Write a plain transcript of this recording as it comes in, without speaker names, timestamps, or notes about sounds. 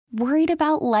Worried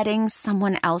about letting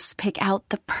someone else pick out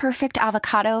the perfect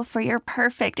avocado for your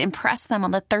perfect impress them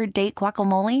on the third date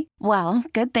guacamole? Well,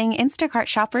 good thing Instacart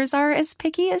shoppers are as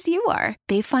picky as you are.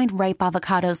 They find ripe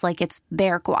avocados like it's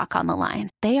their guac on the line.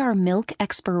 They are milk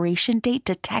expiration date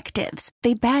detectives.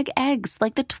 They bag eggs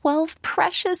like the 12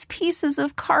 precious pieces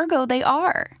of cargo they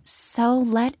are. So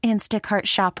let Instacart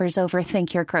shoppers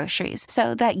overthink your groceries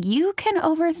so that you can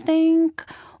overthink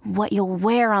what you'll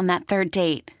wear on that third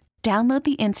date. Download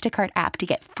the Instacart app to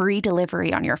get free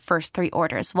delivery on your first 3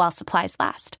 orders while supplies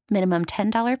last. Minimum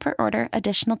 $10 per order.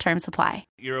 Additional terms apply.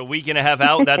 You're a week and a half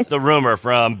out. That's the rumor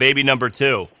from baby number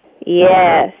 2.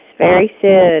 Yes, very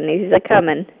soon. He's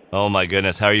a-coming. Oh, my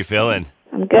goodness. How are you feeling?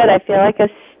 I'm good. I feel like a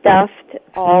stuffed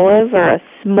olive or a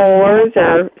s'mores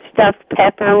or stuffed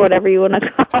pepper, whatever you want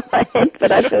to call it,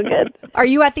 but I feel good. Are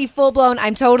you at the full-blown,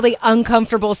 I'm totally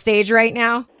uncomfortable stage right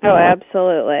now? Oh,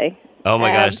 absolutely. Oh,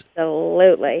 my gosh.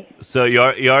 Absolutely. So you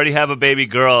already have a baby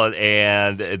girl,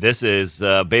 and this is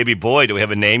baby boy. Do we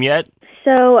have a name yet?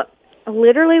 So,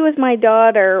 literally with my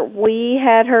daughter, we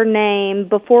had her name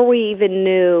before we even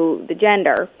knew the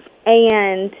gender.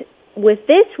 And with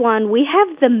this one, we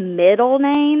have the middle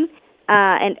name,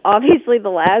 and obviously the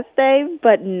last name,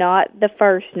 but not the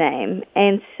first name.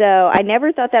 And so I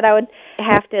never thought that I would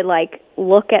have to, like,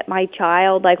 look at my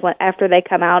child, like, after they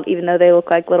come out, even though they look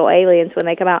like little aliens when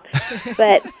they come out.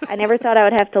 But I never thought I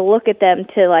would have to look at them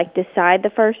to, like, decide the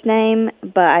first name.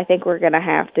 But I think we're going to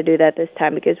have to do that this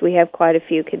time because we have quite a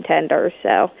few contenders.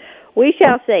 So we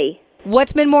shall see.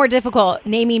 What's been more difficult,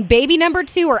 naming baby number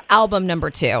 2 or album number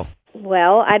 2?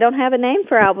 Well, I don't have a name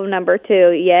for album number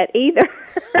 2 yet either.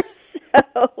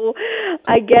 So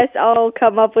I guess I'll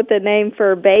come up with a name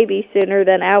for baby sooner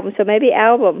than album. So maybe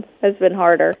album has been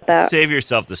harder. Save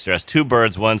yourself the stress. 2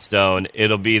 birds, 1 stone.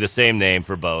 It'll be the same name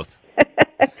for both.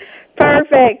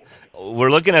 Perfect. We're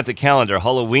looking at the calendar.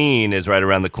 Halloween is right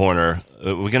around the corner.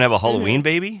 We're going to have a Halloween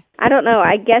baby? I don't know.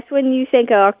 I guess when you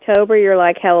think of October, you're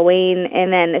like Halloween.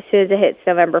 And then as soon as it hits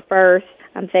November 1st,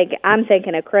 I'm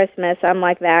thinking of Christmas. I'm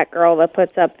like that girl that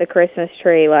puts up the Christmas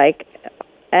tree like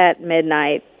at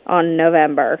midnight on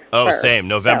November 1st. Oh, same.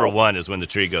 November 1 is when the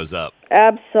tree goes up.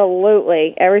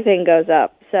 Absolutely. Everything goes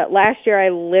up. So last year I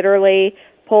literally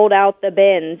pulled out the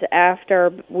bins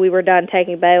after we were done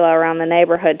taking Bela around the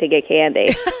neighborhood to get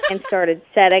candy and started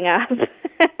setting up.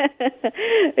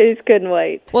 I just couldn't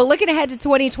wait. Well, looking ahead to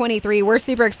 2023, we're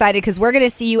super excited because we're going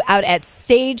to see you out at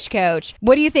Stagecoach.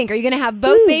 What do you think? Are you going to have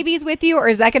both babies with you, or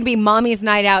is that going to be mommy's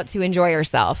night out to enjoy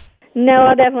yourself? No,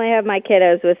 I'll definitely have my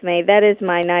kiddos with me. That is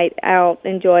my night out,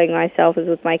 enjoying myself is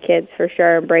with my kids for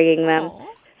sure, and bringing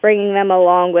them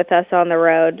along with us on the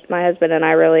road. My husband and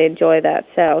I really enjoy that,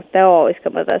 so they'll always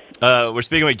come with us. We're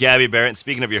speaking with Gabby Barrett, and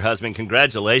speaking of your husband,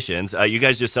 congratulations. You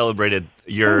guys just celebrated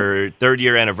your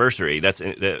 3rd-year anniversary. That's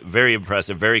very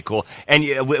impressive, very cool. And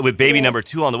with baby number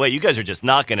 2 on the way, you guys are just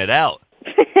knocking it out.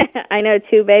 I know,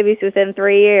 2 babies within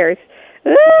 3 years.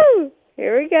 Woo!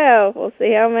 Here we go. We'll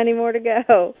see how many more to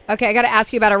go. Okay, I got to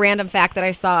ask you about a random fact that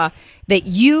I saw, that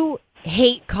you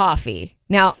hate coffee.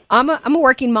 Now, I'm a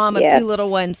working mom of 2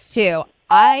 little ones, too.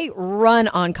 I run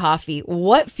on coffee.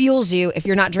 What fuels you if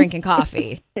you're not drinking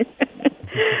coffee?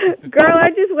 Girl, I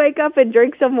just wake up and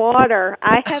drink some water.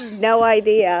 I have no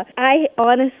idea. I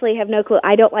honestly have no clue.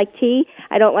 I don't like tea.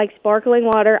 I don't like sparkling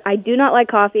water. I do not like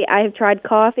coffee. I have tried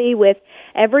coffee with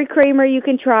every creamer you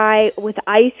can try, with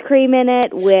ice cream in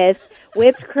it, with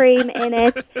whipped cream in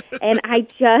it, and I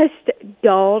just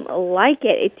don't like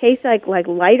it. It tastes like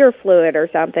lighter fluid or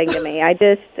something to me. I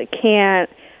just can't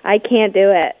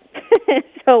do it.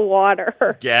 So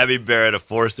water. Gabby Barrett, a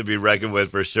force to be reckoned with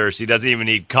for sure. She doesn't even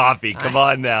need coffee. Come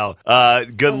on now.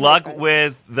 Good luck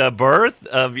with the birth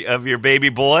of your baby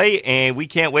boy, and we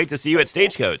can't wait to see you at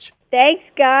Stagecoach. Thanks,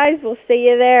 guys. We'll see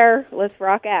you there. Let's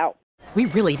rock out. We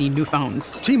really need new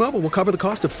phones. T-Mobile will cover the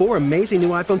cost of 4 amazing new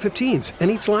iPhone 15s, and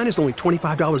each line is only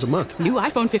 $25 a month. New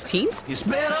iPhone 15s? It's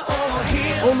better over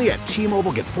here. Only at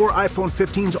T-Mobile, get 4 iPhone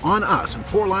 15s on us and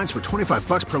 4 lines for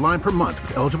 $25 per line per month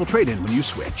with eligible trade-in when you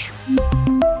switch.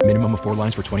 Minimum of 4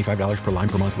 lines for $25 per line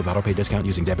per month with autopay discount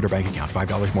using debit or bank account.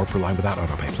 $5 more per line without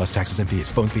autopay, plus taxes and fees.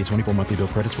 Phone fee at 24 monthly bill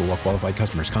credits for well-qualified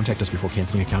customers. Contact us before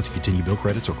canceling account to continue bill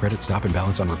credits or credit stop and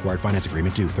balance on required finance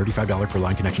agreement due. $35 per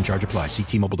line connection charge applies. See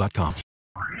T-Mobile.com.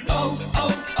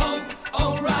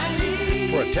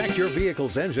 O'Reilly. Protect your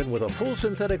vehicle's engine with a full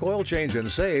synthetic oil change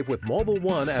and save with Mobil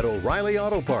 1 at O'Reilly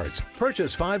Auto Parts.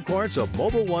 Purchase 5 quarts of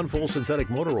Mobil 1 full synthetic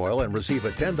motor oil and receive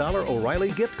a $10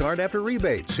 O'Reilly gift card after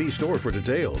rebate. See store for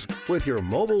details. With your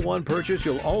Mobil 1 purchase,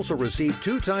 you'll also receive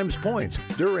 2 times points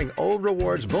during O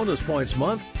Rewards Bonus Points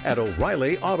Month at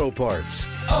O'Reilly Auto Parts.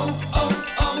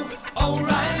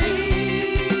 O'Reilly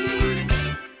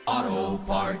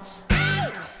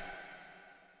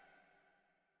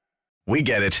We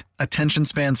get it. Attention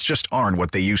spans just aren't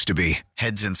what they used to be.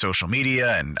 Heads in social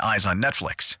media and eyes on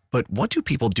Netflix. But what do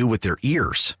people do with their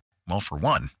ears? Well, for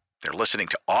one, they're listening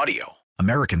to audio.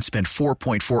 Americans spend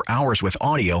 4.4 hours with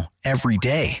audio every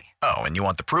day. Oh, and you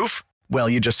want the proof? Well,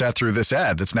 you just sat through this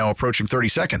ad that's now approaching 30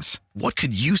 seconds. What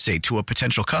could you say to a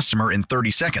potential customer in 30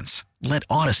 seconds? Let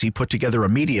Odyssey put together a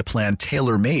media plan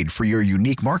tailor-made for your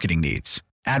unique marketing needs.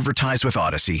 Advertise with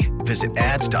Odyssey. Visit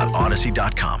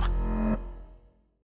ads.odyssey.com.